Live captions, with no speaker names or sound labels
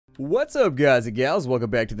What's up, guys and gals?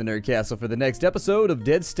 Welcome back to the Nerd Castle for the next episode of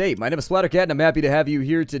Dead State. My name is Splattercat, and I'm happy to have you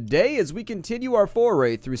here today as we continue our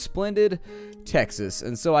foray through splendid Texas.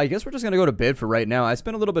 And so I guess we're just going to go to bed for right now. I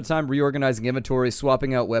spent a little bit of time reorganizing inventory,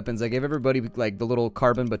 swapping out weapons. I gave everybody, like, the little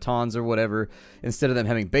carbon batons or whatever, instead of them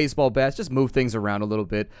having baseball bats. Just move things around a little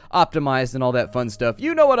bit, optimized and all that fun stuff.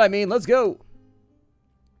 You know what I mean. Let's go!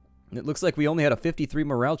 It looks like we only had a 53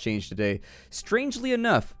 morale change today. Strangely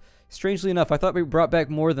enough, I thought we brought back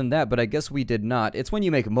more than that, but I guess we did not. It's when you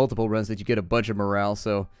make multiple runs that you get a bunch of morale,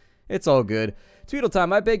 so it's all good. Tweedle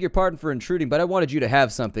time, I beg your pardon for intruding, but I wanted you to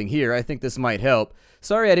have something here. I think this might help.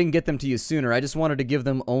 Sorry I didn't get them to you sooner. I just wanted to give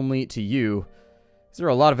them only to you. There are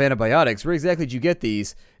a lot of antibiotics. Where exactly did you get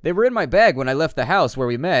these? They were in my bag when I left the house where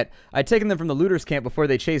we met. I'd taken them from the looters' camp before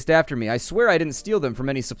they chased after me. I swear I didn't steal them from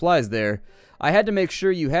any supplies there. I had to make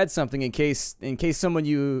sure you had something in case someone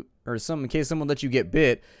let you get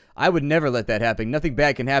bit. I would never let that happen. Nothing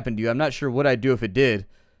bad can happen to you. I'm not sure what I'd do if it did.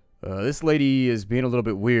 This lady is being a little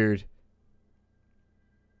bit weird.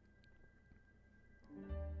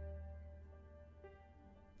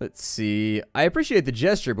 Let's see. I appreciate the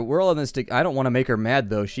gesture, but we're all in this I don't want to make her mad,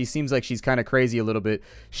 though. She seems like she's kind of crazy a little bit.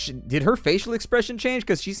 Did her facial expression change?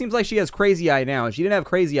 Because she seems like she has crazy eye now, and she didn't have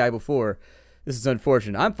crazy eye before. This is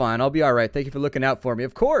unfortunate. I'm fine. I'll be alright. Thank you for looking out for me.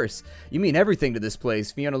 Of course! You mean everything to this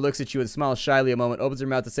place. Fiona looks at you and smiles shyly a moment, opens her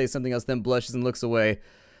mouth to say something else, then blushes and looks away.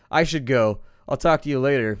 I should go. I'll talk to you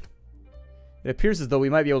later. It appears as though we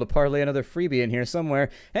might be able to parlay another freebie in here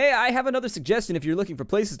somewhere. Hey, I have another suggestion if you're looking for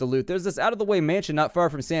places to loot. There's this out-of-the-way mansion not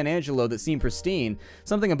far from San Angelo that seemed pristine.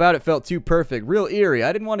 Something about it felt too perfect, real eerie.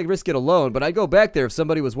 I didn't want to risk it alone, but I'd go back there if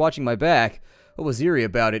somebody was watching my back. What was eerie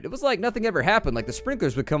about it? It was like nothing ever happened, like the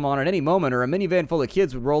sprinklers would come on at any moment or a minivan full of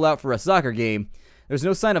kids would roll out for a soccer game. There's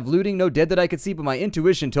no sign of looting, no dead that I could see, but my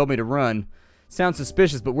intuition told me to run. Sounds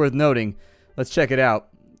suspicious, but worth noting. Let's check it out.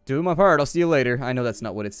 Do my part. I'll see you later. I know that's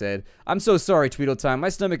not what it said. I'm so sorry, Tweedletime. My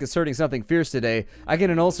stomach is hurting something fierce today. I get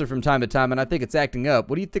an ulcer from time to time, and I think it's acting up.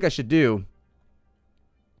 What do you think I should do?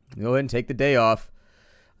 Go ahead and take the day off.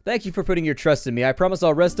 Thank you for putting your trust in me. I promise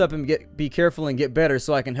I'll rest up and be careful and get better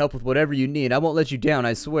so I can help with whatever you need. I won't let you down,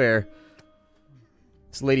 I swear.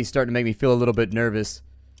 This lady's starting to make me feel a little bit nervous.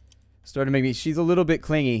 She's a little bit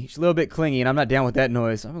clingy. She's a little bit clingy, and I'm not down with that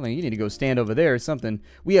noise. I'm like, you need to go stand over there or something.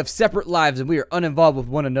 We have separate lives, and we are uninvolved with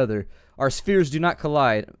one another. Our spheres do not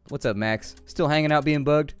collide. What's up, Max? Still hanging out being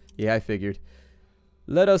bugged? Yeah, I figured.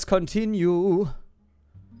 Let us continue.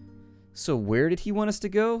 So where did he want us to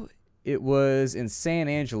go? It was in San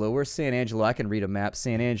Angelo. Where's San Angelo? I can read a map.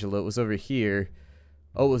 San Angelo. It was over here.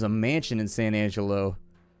 Oh, it was a mansion in San Angelo.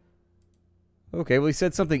 Okay, well, he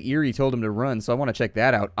said something eerie told him to run, so I want to check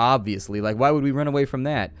that out, obviously. Like, why would we run away from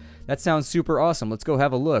that? That sounds super awesome. Let's go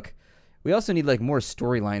have a look. We also need, like, more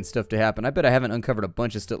storyline stuff to happen. I bet I haven't uncovered a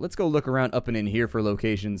bunch of stuff. Let's go look around up and in here for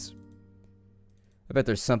locations. I bet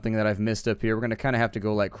there's something that I've missed up here. We're going to kind of have to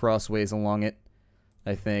go, like, crossways along it,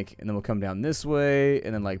 I think. And then we'll come down this way,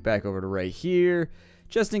 and then, like, back over to right here,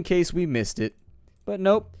 just in case we missed it. But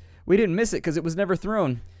nope, we didn't miss it because it was never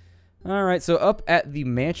thrown. Alright, so up at the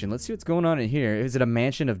mansion. Let's see what's going on in here. Is it a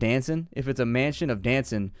mansion of dancing? If it's a mansion of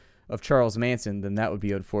dancing of Charles Manson, then that would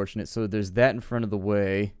be unfortunate. So there's that in front of the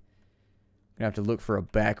way. Gonna have to look for a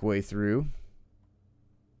back way through.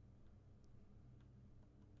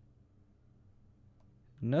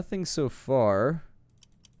 Nothing so far.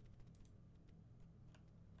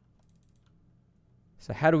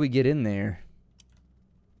 So how do we get in there?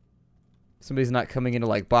 Somebody's not coming in to,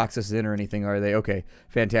 like, box us in or anything, are they? Okay,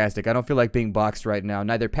 fantastic. I don't feel like being boxed right now.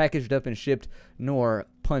 Neither packaged up and shipped, nor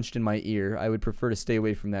punched in my ear. I would prefer to stay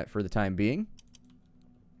away from that for the time being.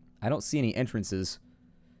 I don't see any entrances.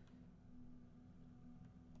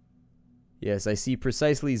 Yes, I see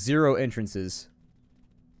precisely 0 entrances.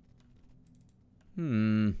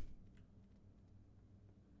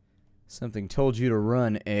 Something told you to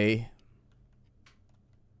run, eh?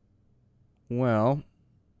 Well...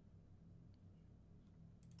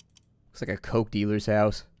 looks like a coke dealer's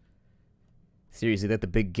house. Seriously, that the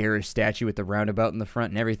big garish statue with the roundabout in the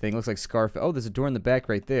front and everything. Looks like Scarface. Oh, there's a door in the back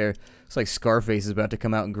right there. Looks like Scarface is about to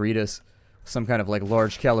come out and greet us. Some kind of, like,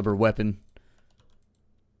 large caliber weapon.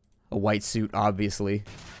 A white suit, obviously.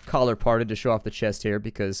 Collar parted to show off the chest hair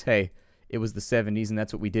because, hey, it was the 70s and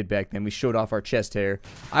that's what we did back then. We showed off our chest hair.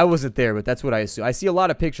 I wasn't there, but that's what I assume. I see a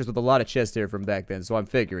lot of pictures with a lot of chest hair from back then, so I'm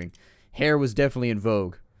figuring. Hair was definitely in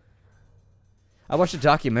vogue. I watched a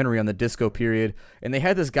documentary on the disco period, and they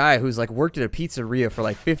had this guy who's, like, worked at a pizzeria for,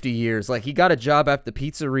 like, 50 years. Like, he got a job at the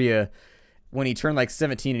pizzeria when he turned, like,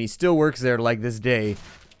 17, and he still works there, like, this day.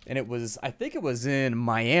 And it was, I think it was in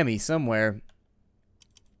Miami somewhere.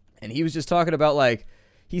 And he was just talking about, like,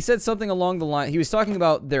 He said something along the line. He was talking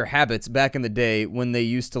about their habits back in the day when they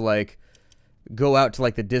used to, like, go out to,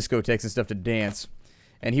 like, the discotheques and stuff to dance.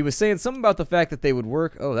 And he was saying something about the fact that they would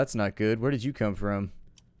work. Oh, that's not good. Where did you come from?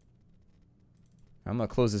 I'm going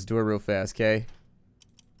to close this door real fast, okay?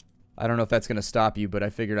 I don't know if that's going to stop you, but I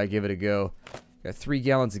figured I'd give it a go. Got 3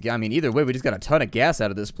 gallons of gas. I mean, either way, we just got a ton of gas out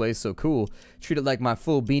of this place, so cool. Treat it like my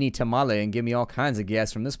full Beany Tamale and give me all kinds of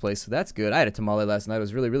gas from this place, so that's good. I had a tamale last night. It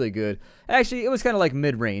was really, really good. Actually, it was kind of like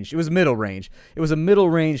mid-range. It was middle range. It was a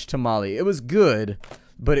middle-range tamale. It was good,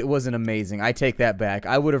 but it wasn't amazing. I take that back.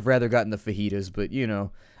 I would have rather gotten the fajitas, but, you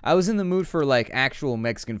know, I was in the mood for, like, actual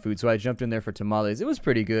Mexican food, so I jumped in there for tamales. It was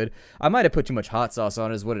pretty good. I might have put too much hot sauce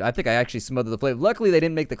on it, is what it, I think I actually smothered the flavor. Luckily, they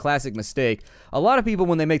didn't make the classic mistake. A lot of people,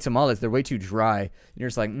 when they make tamales, they're way too dry. And you're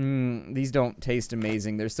just like, these don't taste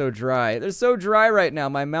amazing. They're so dry. They're so dry right now.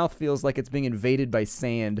 My mouth feels like it's being invaded by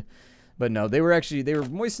sand. But no, they were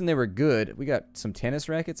moist and they were good. We got some tennis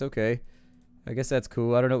rackets? Okay. I guess that's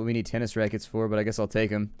cool. I don't know what we need tennis rackets for, but I guess I'll take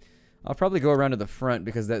them. I'll probably go around to the front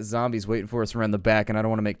because that zombie's waiting for us around the back, and I don't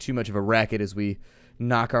want to make too much of a racket as we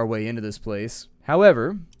knock our way into this place.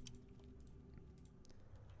 However,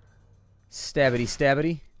 stabbity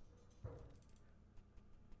stabbity.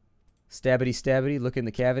 Stabbity stabbity, look in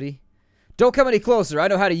the cavity. Don't come any closer, I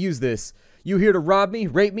know how to use this. You here to rob me,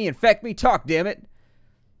 rape me, infect me? Talk, damn it.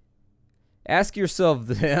 Ask yourself,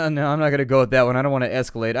 no, I'm not going to go with that one. I don't want to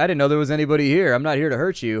escalate. I didn't know there was anybody here. I'm not here to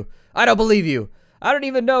hurt you. I don't believe you. I don't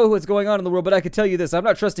even know what's going on in the world, but I can tell you this. I'm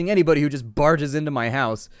not trusting anybody who just barges into my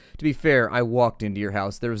house. To be fair, I walked into your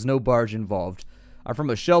house. There was no barge involved. I'm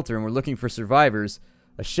from a shelter, and we're looking for survivors.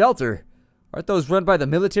 A shelter? Aren't those run by the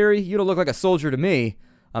military? You don't look like a soldier to me.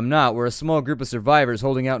 I'm not. We're a small group of survivors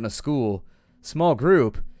holding out in a school. Small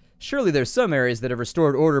group? Surely there's some areas that have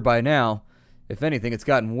restored order by now. If anything, it's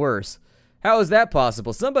gotten worse. How is that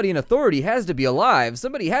possible? Somebody in authority has to be alive.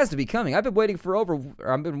 Somebody has to be coming. I've been waiting for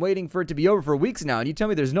it to be over for weeks now, and you tell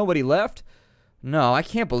me there's nobody left? No, I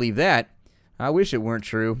can't believe that. I wish it weren't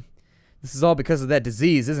true. This is all because of that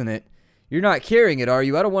disease, isn't it? You're not carrying it, are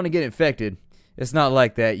you? I don't want to get infected. It's not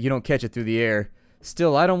like that. You don't catch it through the air.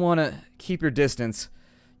 Still, I don't want to keep your distance.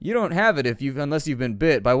 You don't have it unless you've been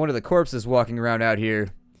bit by one of the corpses walking around out here.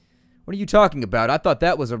 What are you talking about? I thought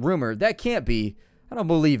that was a rumor. That can't be. I don't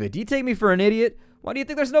believe it. Do you take me for an idiot? Why do you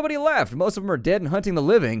think there's nobody left? Most of them are dead and hunting the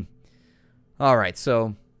living. Alright,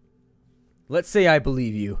 so let's say I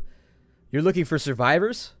believe you. You're looking for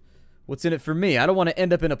survivors? What's in it for me? I don't want to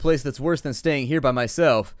end up in a place that's worse than staying here by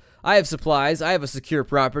myself. I have supplies. I have a secure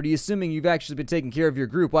property. Assuming you've actually been taking care of your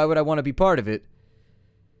group, why would I want to be part of it?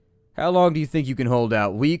 How long do you think you can hold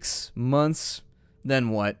out? Weeks? Months?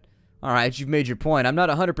 Then what? Alright, you've made your point. I'm not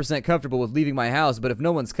 100% comfortable with leaving my house, but if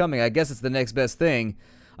no one's coming, I guess it's the next best thing.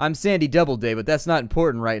 I'm Sandy Doubleday, but that's not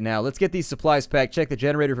important right now. Let's get these supplies packed, check the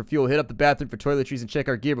generator for fuel, hit up the bathroom for toiletries, and check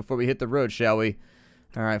our gear before we hit the road, shall we?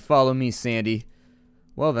 Alright, follow me, Sandy.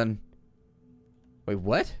 Well then. Wait,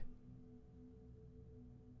 what?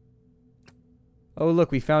 Oh,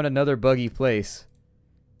 look, we found another buggy place.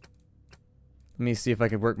 Let me see if I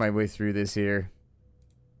can work my way through this here.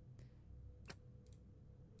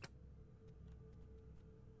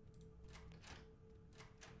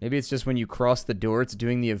 Maybe it's just when you cross the door, it's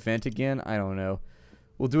doing the event again. I don't know.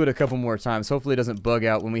 We'll do it a couple more times. Hopefully it doesn't bug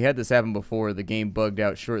out. When we had this happen before, the game bugged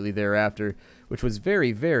out shortly thereafter, which was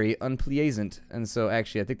very, very unpleasant. And so,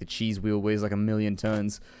 actually, I think the cheese wheel weighs like 1,000,000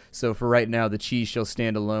 tons. So for right now, the cheese shall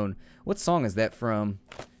stand alone. What song is that from?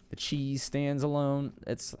 The cheese stands alone.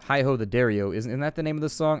 It's Hi-Ho the Dario. Isn't that the name of the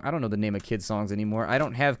song? I don't know the name of kids' songs anymore. I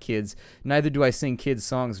don't have kids. Neither do I sing kids'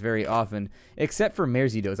 songs very often. Except for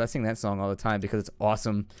Merzidos. I sing that song all the time because it's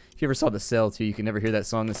awesome. If you ever saw The Cell, too, you can never hear that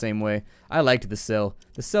song the same way. I liked The Cell.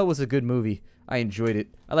 The Cell was a good movie. I enjoyed it.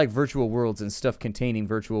 I like virtual worlds and stuff containing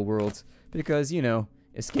virtual worlds. Because, you know,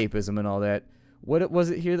 escapism and all that. What was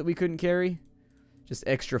it here that we couldn't carry? Just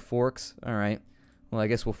extra forks? Alright. Well, I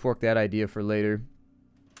guess we'll fork that idea for later.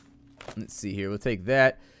 Let's see here. We'll take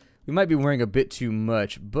that. We might be wearing a bit too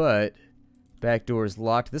much, but back door is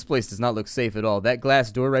locked. This place does not look safe at all. That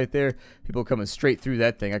glass door right there, people coming straight through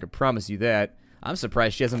that thing. I can promise you that. I'm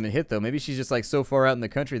surprised she hasn't been hit, though. Maybe she's just like so far out in the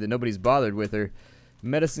country that nobody's bothered with her.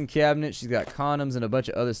 Medicine cabinet. She's got condoms and a bunch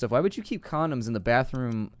of other stuff. Why would you keep condoms in the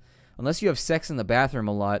bathroom? Unless you have sex in the bathroom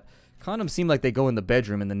a lot. Condoms seem like they go in the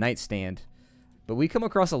bedroom in the nightstand. But we come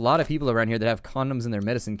across a lot of people around here that have condoms in their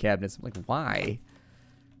medicine cabinets. I'm like, why?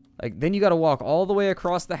 Like, then you gotta walk all the way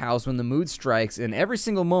across the house when the mood strikes, and every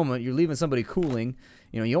single moment you're leaving somebody cooling.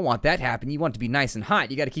 You know, you don't want that happening. You want it to be nice and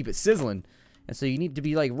hot. You gotta keep it sizzling. And so you need to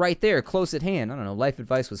be like right there, close at hand. I don't know, life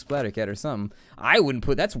advice with Splattercat or something. I wouldn't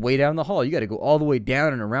put, that's way down the hall. You got to go all the way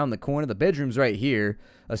down and around the corner. The bedroom's right here,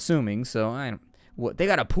 assuming. So I don't, what, they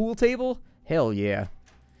got a pool table? Hell yeah.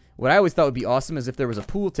 What I always thought would be awesome is if there was a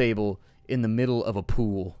pool table in the middle of a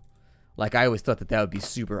pool. Like I always thought that that would be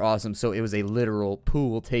super awesome. So it was a literal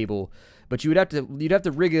pool table, but you'd have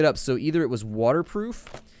to rig it up so either it was waterproof,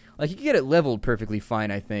 like you could get it leveled perfectly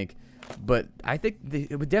fine, I think. But I think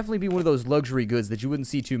it would definitely be one of those luxury goods that you wouldn't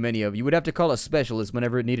see too many of. You would have to call a specialist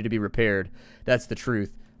whenever it needed to be repaired. That's the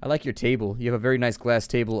truth. I like your table. You have a very nice glass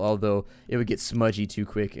table, although it would get smudgy too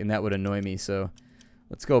quick, and that would annoy me. So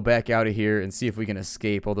let's go back out of here and see if we can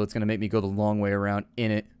escape, although it's going to make me go the long way around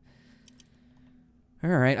in it.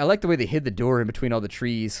 Alright, I like the way they hid the door in between all the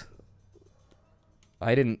trees.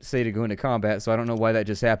 I didn't say to go into combat, so I don't know why that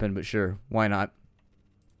just happened, but sure, why not?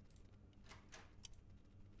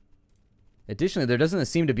 Additionally, there doesn't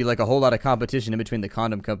seem to be like a whole lot of competition in between the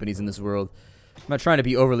condom companies in this world. I'm not trying to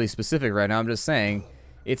be overly specific right now, I'm just saying,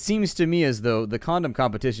 it seems to me as though the condom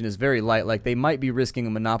competition is very light, like they might be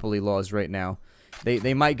risking monopoly laws right now.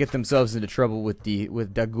 They might get themselves into trouble with the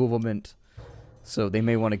government, so they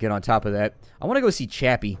may want to get on top of that. I want to go see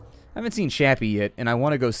Chappie. I haven't seen Chappie yet, and I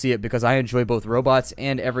want to go see it because I enjoy both robots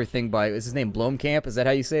and everything by, is his name Blomkamp? Is that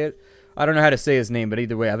how you say it? I don't know how to say his name, but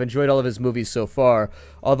either way, I've enjoyed all of his movies so far.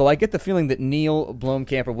 Although I get the feeling that Neil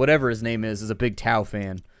Blomkamp, or whatever his name is a big Tao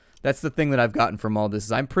fan. That's the thing that I've gotten from all this,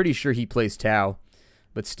 is I'm pretty sure he plays Tao.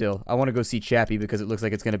 But still, I want to go see Chappie because it looks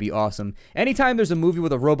like it's going to be awesome. Anytime there's a movie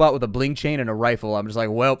with a robot with a bling chain and a rifle, I'm just like,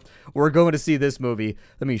 well, we're going to see this movie.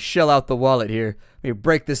 Let me shell out the wallet here. Let me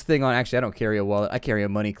break this thing on. Actually, I don't carry a wallet. I carry a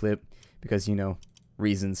money clip because, you know,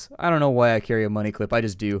 reasons. I don't know why I carry a money clip. I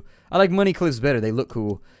just do. I like money clips better. They look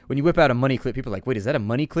cool. When you whip out a money clip, people are like, wait, is that a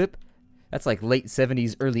money clip? That's like late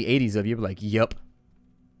 70s, early 80s of you. You're like, yup.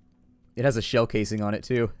 It has a shell casing on it,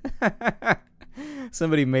 too.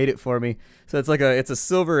 Somebody made it for me. So it's like it's a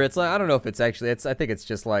silver, it's like, I don't know if it's actually, I think it's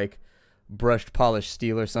just like brushed polished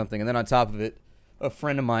steel or something. And then on top of it, a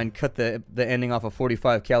friend of mine cut the ending off a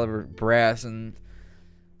 45 caliber brass and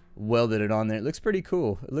welded it on there. It looks pretty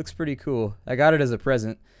cool. It looks pretty cool. I got it as a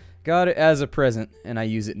present. Got it as a present, and I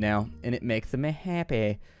use it now, and it makes me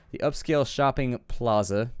happy. The upscale shopping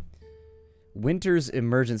plaza. Winter's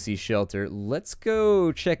emergency shelter. Let's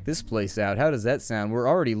go check this place out. How does that sound? We're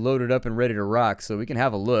already loaded up and ready to rock, so we can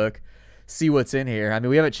have a look, see what's in here. I mean,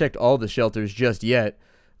 we haven't checked all the shelters just yet,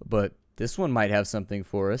 but this one might have something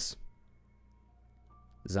for us.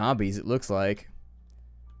 Zombies, it looks like.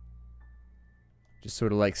 Just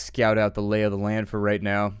sort of like scout out the lay of the land for right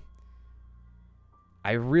now.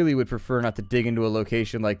 I really would prefer not to dig into a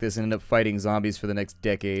location like this and end up fighting zombies for the next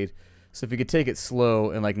decade. So if we could take it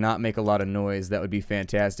slow and like not make a lot of noise, that would be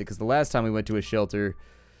fantastic. Because the last time we went to a shelter,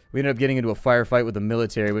 we ended up getting into a firefight with the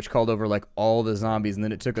military, which called over like all the zombies, and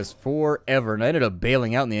then it took us forever. And I ended up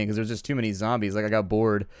bailing out in the end because there was just too many zombies. Like I got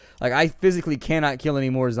bored. Like I physically cannot kill any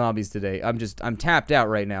more zombies today. I'm tapped out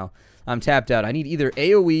right now. I'm tapped out. I need either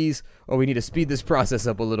AoEs or we need to speed this process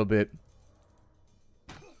up a little bit.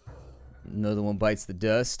 Another one bites the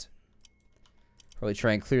dust. Probably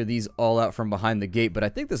try and clear these all out from behind the gate, but I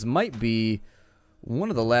think this might be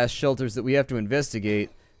one of the last shelters that we have to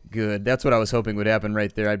investigate. Good. That's what I was hoping would happen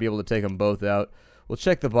right there. I'd be able to take them both out. We'll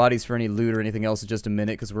check the bodies for any loot or anything else in just a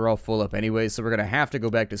minute because we're all full up anyway, so we're going to have to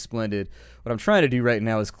go back to Splendid. What I'm trying to do right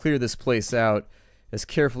now is clear this place out as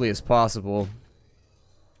carefully as possible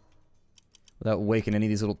without waking any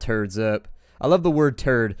of these little turds up. I love the word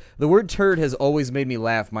turd. The word turd has always made me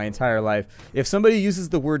laugh my entire life. If somebody uses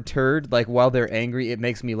the word turd, like, while they're angry, it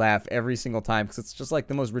makes me laugh every single time, because it's just, like,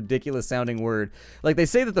 the most ridiculous sounding word. Like, they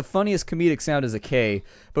say that the funniest comedic sound is a K,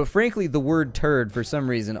 but frankly, the word turd, for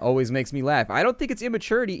some reason, always makes me laugh. I don't think it's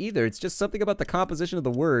immaturity either. It's just something about the composition of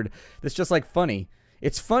the word that's just, like, funny.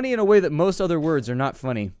 It's funny in a way that most other words are not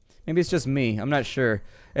funny. Maybe it's just me. I'm not sure.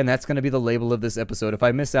 And that's going to be the label of this episode. If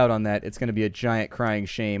I miss out on that, it's going to be a giant crying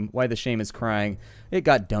shame. Why the shame is crying? It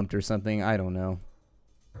got dumped or something. I don't know.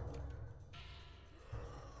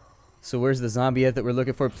 So where's the zombie at that we're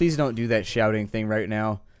looking for? Please don't do that shouting thing right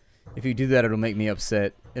now. If you do that, it'll make me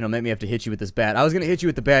upset. It'll make me have to hit you with this bat. I was going to hit you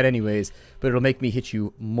with the bat anyways, but it'll make me hit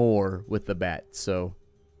you more with the bat. So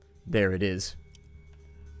there it is.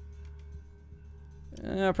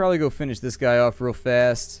 I'll probably go finish this guy off real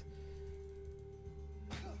fast.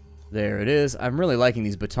 There it is. I'm really liking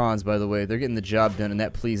these batons, by the way. They're getting the job done, and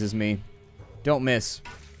that pleases me. Don't miss.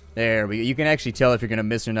 There we go. You can actually tell if you're going to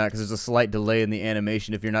miss or not, because there's a slight delay in the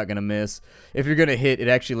animation if you're not going to miss. If you're going to hit, it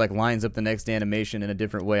actually like lines up the next animation in a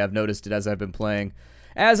different way. I've noticed it as I've been playing.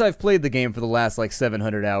 As I've played the game for the last like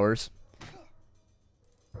 700 hours.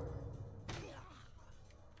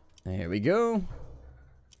 There we go.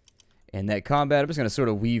 And that combat, I'm just going to sort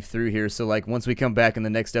of weave through here. So, like, once we come back in the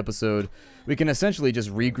next episode, we can essentially just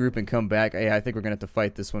regroup and come back. Hey, I think we're going to have to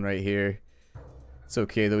fight this one right here. It's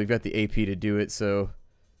okay, though. We've got the AP to do it, so...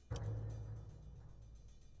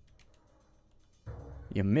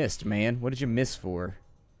 You missed, man. What did you miss for?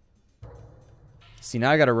 See,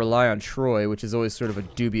 now I got to rely on Troy, which is always sort of a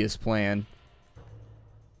dubious plan.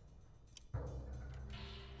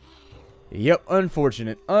 Yep,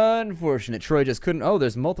 unfortunate. Unfortunate. Troy just couldn't... Oh,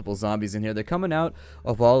 there's multiple zombies in here. They're coming out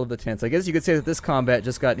of all of the tents. I guess you could say that this combat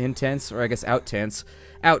just got intense, or I guess out-tense.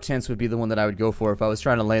 Out-tense would be the one that I would go for if I was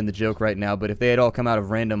trying to land the joke right now, but if they had all come out of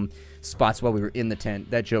random spots while we were in the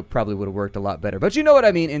tent, that joke probably would have worked a lot better. But you know what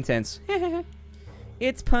I mean, intense.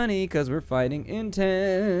 It's punny because we're fighting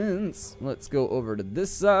intense. Let's go over to this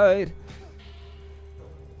side.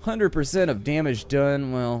 100% of damage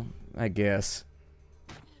done. Well, I guess.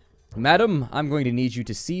 Madam, I'm going to need you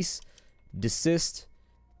to cease, desist,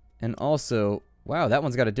 and also... Wow, that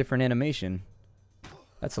one's got a different animation.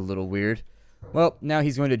 That's a little weird. Well, now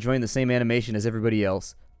he's going to join the same animation as everybody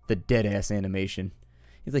else. The dead-ass animation.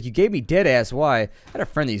 He's like, you gave me dead-ass, why? I had a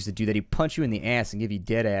friend that used to do that. He'd punch you in the ass and give you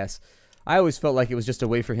dead-ass. I always felt like it was just a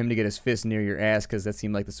way for him to get his fist near your ass, because that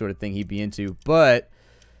seemed like the sort of thing he'd be into. But,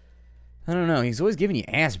 I don't know. He's always giving you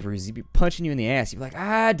ass bruises. He'd be punching you in the ass. You'd be like,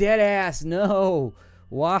 ah, dead-ass, no.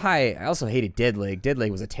 Why? I also hated Dead Leg. Dead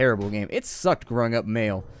Leg was a terrible game. It sucked growing up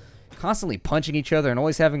male. Constantly punching each other and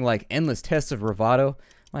always having, like, endless tests of bravado.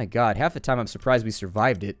 My God, half the time I'm surprised we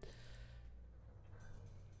survived it.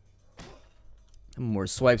 More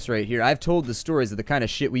swipes right here. I've told the stories of the kind of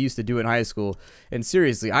shit we used to do in high school, and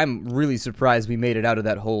seriously, I'm really surprised we made it out of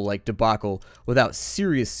that whole, like, debacle without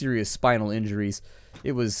serious spinal injuries.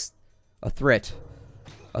 It was a threat.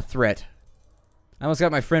 A threat. I almost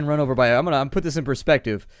got my friend run over by... I'm gonna put this in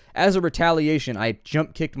perspective. As a retaliation, I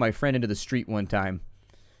jump kicked my friend into the street one time.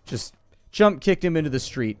 Just jump kicked him into the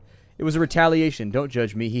street. It was a retaliation. Don't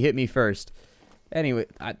judge me. He hit me first. Anyway,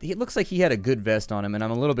 it looks like he had a good vest on him, and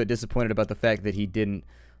I'm a little bit disappointed about the fact that he didn't.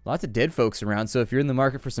 Lots of dead folks around, so if you're in the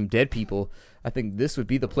market for some dead people, I think this would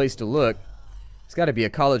be the place to look. There's got to be a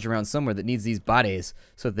college around somewhere that needs these bodies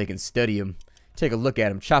so that they can study them. Take a look at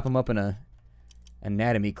them. Chop them up in a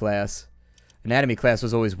anatomy class. Anatomy class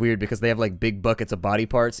was always weird because they have like big buckets of body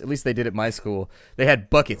parts. At least they did at my school. They had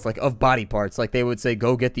buckets like of body parts. Like they would say,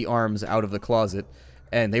 go get the arms out of the closet.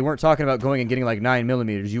 And they weren't talking about going and getting like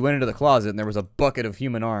 9mm. You went into the closet and there was a bucket of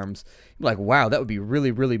human arms. You're like, wow, that would be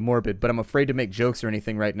really morbid. But I'm afraid to make jokes or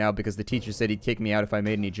anything right now because the teacher said he'd kick me out if I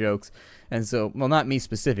made any jokes. And so, well, not me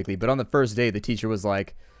specifically, but on the first day, the teacher was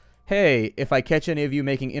like, hey, if I catch any of you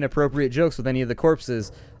making inappropriate jokes with any of the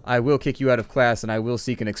corpses, I will kick you out of class and I will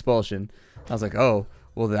seek an expulsion. I was like, oh,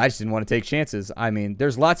 well, I just didn't want to take chances. I mean,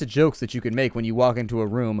 there's lots of jokes that you can make when you walk into a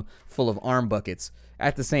room full of arm buckets.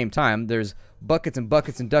 At the same time, there's buckets and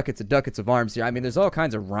buckets and duckets of arms here. I mean, there's all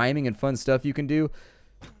kinds of rhyming and fun stuff you can do.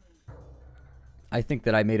 I think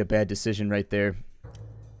that I made a bad decision right there.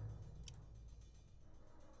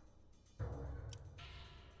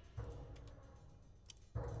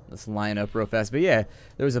 Let's line up real fast. But yeah,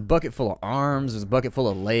 there was a bucket full of arms. There's a bucket full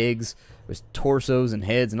of legs. There's torsos and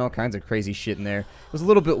heads and all kinds of crazy shit in there. It was a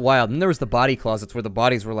little bit wild. And there was the body closets where the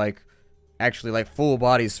bodies were like, actually like full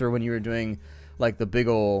bodies for when you were doing like the big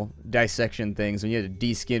old dissection things when you had to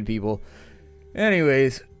de-skin people.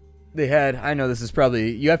 Anyways, they had, I know this is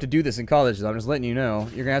probably, you have to do this in college, so I'm just letting you know.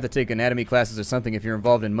 You're gonna have to take anatomy classes or something if you're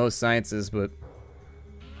involved in most sciences, but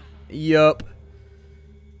yup.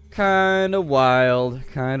 Kinda wild,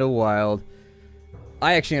 kinda wild.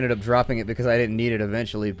 I actually ended up dropping it because I didn't need it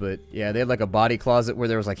eventually, but yeah, they had like a body closet where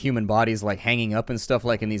there was like human bodies like hanging up and stuff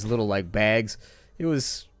like in these little like bags. It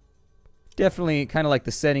was definitely kind of like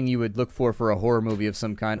the setting you would look for a horror movie of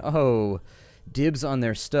some kind. Oh, dibs on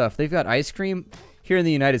their stuff. They've got ice cream. Here in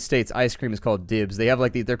the United States, ice cream is called dibs. They have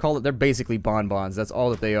like they're basically bonbons. That's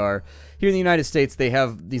all that they are. Here in the United States, they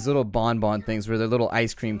have these little bonbon things where they're little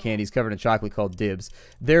ice cream candies covered in chocolate called dibs.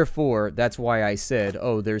 Therefore, that's why I said,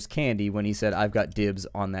 oh, there's candy when he said, I've got dibs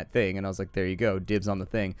on that thing. And I was like, there you go, dibs on the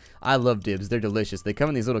thing. I love dibs. They're delicious. They come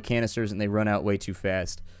in these little canisters and they run out way too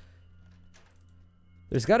fast.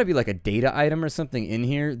 There's got to be like a data item or something in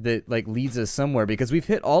here that like leads us somewhere because we've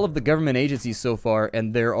hit all of the government agencies so far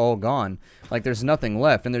and they're all gone. Like there's nothing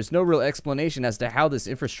left and there's no real explanation as to how this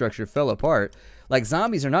infrastructure fell apart. Like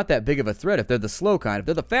zombies are not that big of a threat if they're the slow kind. If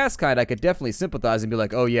they're the fast kind, I could definitely sympathize and be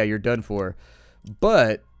like, oh yeah, you're done for.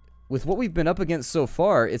 But with what we've been up against so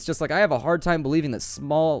far, it's just like I have a hard time believing that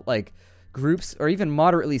small like groups or even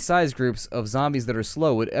moderately sized groups of zombies that are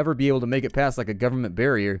slow would ever be able to make it past like a government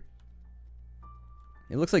barrier.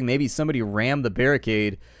 It looks like maybe somebody rammed the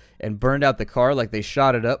barricade and burned out the car, like they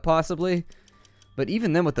shot it up possibly. But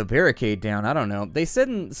even then with the barricade down, I don't know. They said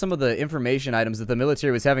in some of the information items that the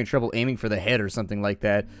military was having trouble aiming for the head or something like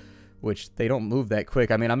that, which they don't move that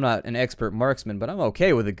quick. I mean, I'm not an expert marksman, but I'm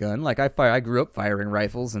okay with a gun. Like, I grew up firing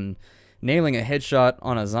rifles, and nailing a headshot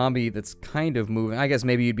on a zombie that's kind of moving. I guess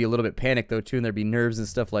maybe you'd be a little bit panicked, though, too, and there'd be nerves and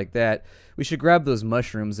stuff like that. We should grab those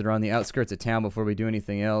mushrooms that are on the outskirts of town before we do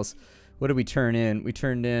anything else. What did we turn in? We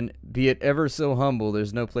turned in, be it ever so humble,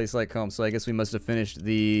 there's no place like home. So I guess we must have finished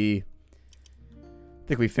the... I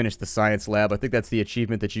think we finished the science lab. I think that's the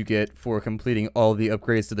achievement that you get for completing all the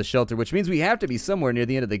upgrades to the shelter, which means we have to be somewhere near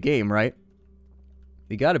the end of the game, right?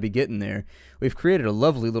 We got to be getting there. We've created a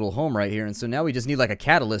lovely little home right here, and so now we just need like a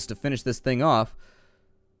catalyst to finish this thing off.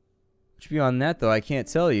 Which beyond that, though, I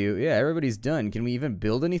can't tell you. Yeah, everybody's done. Can we even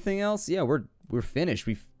build anything else? Yeah, we're finished.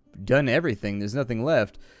 We've done everything. There's nothing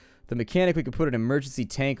left. The mechanic, we could put an emergency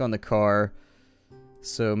tank on the car,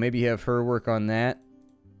 so maybe have her work on that.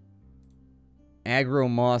 Aggro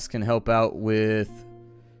Moss can help out with...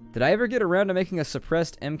 Did I ever get around to making a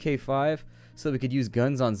suppressed MK5 so that we could use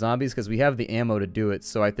guns on zombies? Because we have the ammo to do it,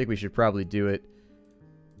 so I think we should probably do it.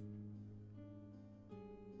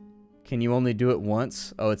 Can you only do it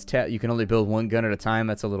once? Oh, it's you can only build one gun at a time?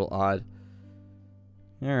 That's a little odd.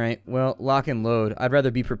 Alright, well, lock and load. I'd rather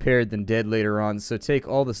be prepared than dead later on, so take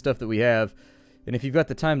all the stuff that we have, and if you've got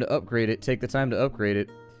the time to upgrade it, take the time to upgrade it.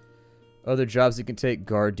 Other jobs you can take,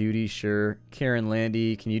 guard duty, sure. Karen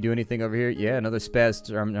Landy, can you do anything over here? Yeah, another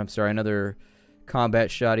I'm sorry, another combat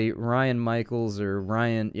shotty. Ryan Michaels, or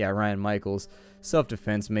Ryan Michaels.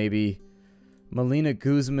 Self-defense, maybe. Melina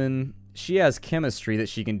Guzman, she has chemistry that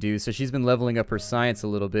she can do, so she's been leveling up her science a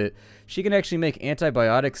little bit. She can actually make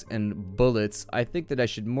antibiotics and bullets. I think that I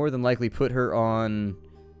should more than likely put her on...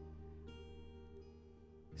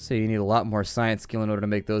 So you need a lot more science skill in order to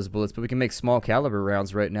make those bullets, but we can make small caliber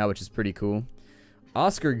rounds right now, which is pretty cool.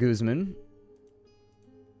 Oscar Guzman,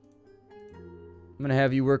 I'm going to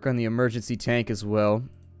have you work on the emergency tank as well.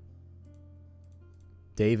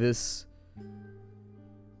 Davis,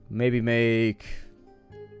 maybe make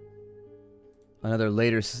another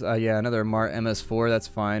later, another MS4, that's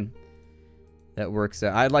fine. That works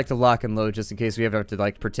out. I'd like to lock and load just in case we ever have to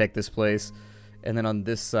like protect this place. And then on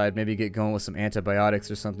this side, maybe get going with some antibiotics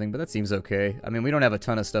or something, but that seems okay. I mean, we don't have a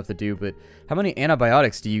ton of stuff to do, but how many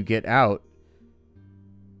antibiotics do you get out?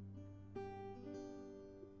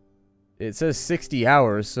 It says 60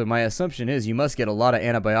 hours, so my assumption is you must get a lot of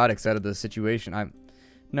antibiotics out of the situation. I'm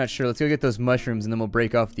not sure. Let's go get those mushrooms, and then we'll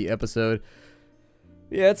break off the episode.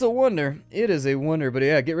 Yeah, it's a wonder. It is a wonder, but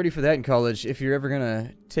yeah, get ready for that in college. If you're ever going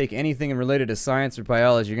to take anything related to science or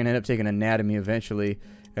biology, you're going to end up taking anatomy eventually.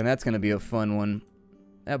 And that's going to be a fun one.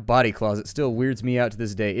 That body closet still weirds me out to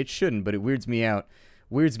this day. It shouldn't, but it weirds me out.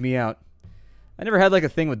 Weirds me out. I never had like a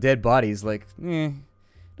thing with dead bodies. Like, it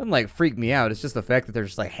doesn't like freak me out. It's just the fact that they're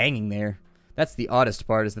just like hanging there. That's the oddest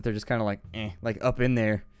part, is that they're just kind of like up in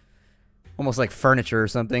there. Almost like furniture or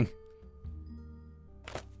something.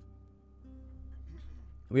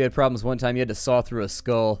 We had problems one time. You had to saw through a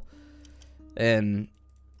skull. And...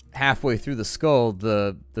 halfway through the skull,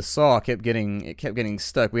 the saw kept getting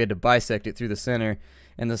stuck. We had to bisect it through the center,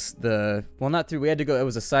 and we had to go. It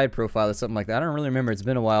was a side profile or something like that. I don't really remember. It's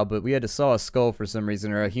been a while, but we had to saw a skull for some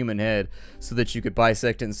reason, or a human head, so that you could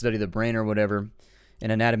bisect it and study the brain or whatever.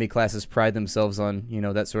 And anatomy classes pride themselves on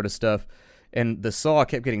that sort of stuff. And the saw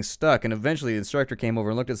kept getting stuck, and eventually the instructor came over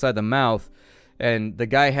and looked inside the mouth. And the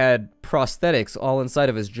guy had prosthetics all inside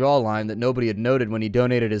of his jawline that nobody had noted when he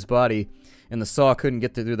donated his body. And the saw couldn't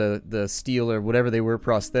get through the steel or whatever they were,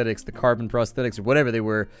 prosthetics, the carbon prosthetics or whatever they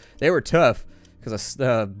were. They were tough because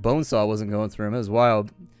a bone saw wasn't going through them. It was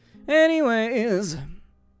wild. Anyways,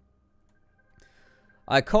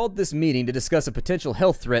 I called this meeting to discuss a potential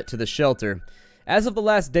health threat to the shelter. As of the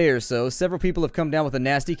last day or so, several people have come down with a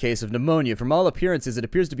nasty case of pneumonia. From all appearances, it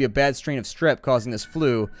appears to be a bad strain of strep causing this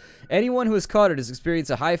flu. Anyone who has caught it has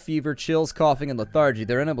experienced a high fever, chills, coughing, and lethargy.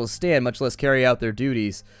 They're unable to stand, much less carry out their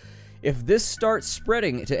duties. If this starts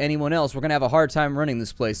spreading to anyone else, we're going to have a hard time running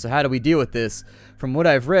this place. So how do we deal with this? From what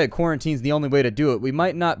I've read, quarantine's the only way to do it. We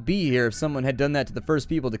might not be here if someone had done that to the first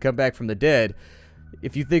people to come back from the dead.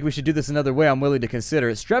 If you think we should do this another way, I'm willing to consider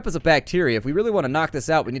it. Strep is a bacteria. If we really want to knock this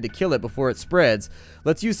out, we need to kill it before it spreads.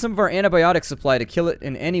 Let's use some of our antibiotic supply to kill it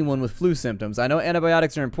in anyone with flu symptoms. I know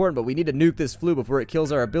antibiotics are important, but we need to nuke this flu before it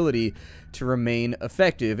kills our ability to remain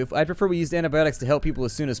effective. I prefer we use antibiotics to help people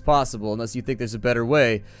as soon as possible, unless you think there's a better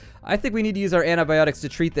way. I think we need to use our antibiotics to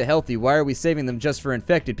treat the healthy. Why are we saving them just for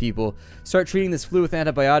infected people? Start treating this flu with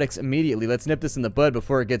antibiotics immediately. Let's nip this in the bud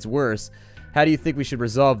before it gets worse. How do you think we should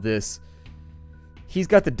resolve this? He's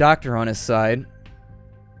got the doctor on his side.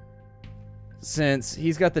 since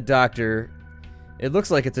he's got the doctor, it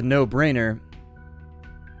looks like it's a no-brainer.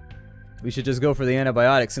 We should just go for the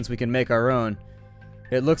antibiotics since we can make our own.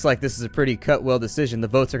 It looks like this is a pretty cut-well decision. The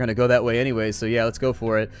votes are going to go that way anyway, so yeah, let's go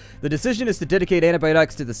for it. The decision is to dedicate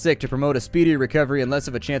antibiotics to the sick to promote a speedier recovery and less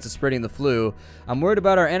of a chance of spreading the flu. I'm worried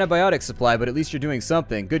about our antibiotic supply, but at least you're doing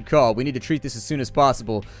something. Good call. We need to treat this as soon as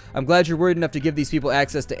possible. I'm glad you're worried enough to give these people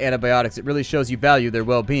access to antibiotics. It really shows you value their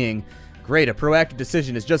well-being. Great, a proactive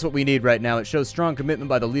decision is just what we need right now. It shows strong commitment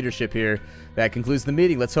by the leadership here. That concludes the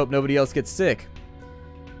meeting. Let's hope nobody else gets sick.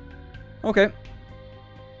 Okay.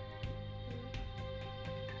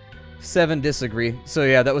 7 disagree. So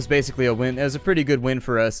yeah, that was basically a win. It was a pretty good win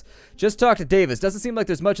for us. Just talk to Davis. Doesn't seem like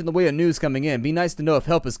there's much in the way of news coming in. Be nice to know if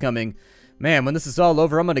help is coming. Man, when this is all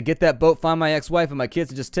over, I'm going to get that boat, find my ex-wife and my kids,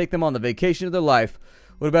 and just take them on the vacation of their life.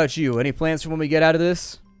 What about you? Any plans for when we get out of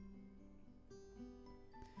this?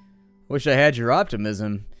 Wish I had your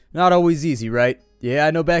optimism. Not always easy, right? Yeah,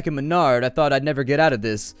 I know back in Menard, I thought I'd never get out of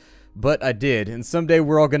this. But I did, and someday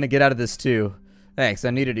we're all going to get out of this too. Thanks, I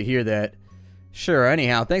needed to hear that. Sure,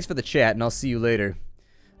 anyhow, thanks for the chat, and I'll see you later.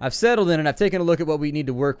 I've settled in, and I've taken a look at what we need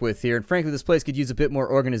to work with here, and frankly, this place could use a bit more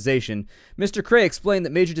organization. Mr. Cray explained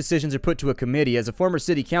that major decisions are put to a committee. As a former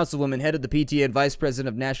city councilwoman, head of the PTA, and vice president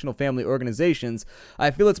of National Family Organizations,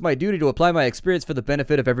 I feel it's my duty to apply my experience for the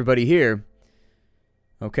benefit of everybody here.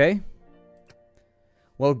 Okay.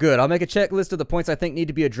 Well, good. I'll make a checklist of the points I think need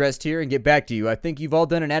to be addressed here and get back to you. I think you've all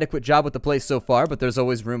done an adequate job with the place so far, but there's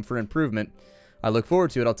always room for improvement. I look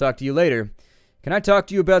forward to it. I'll talk to you later. Can I talk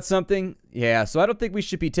to you about something? Yeah, so I don't think we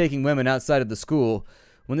should be taking women outside of the school.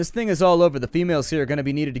 When this thing is all over, the females here are going to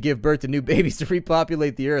be needed to give birth to new babies to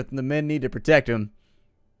repopulate the earth, and the men need to protect them.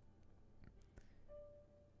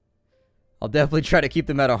 I'll definitely try to keep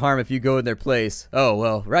them out of harm if you go in their place. Oh,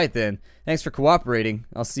 well, right then. Thanks for cooperating.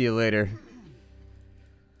 I'll see you later.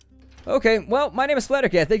 Okay, well, my name is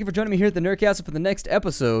Splattercat. Thank you for joining me here at the Nerd Castle for the next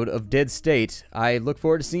episode of Dead State. I look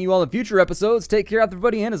forward to seeing you all in future episodes. Take care,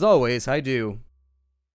 everybody, and as always, I do.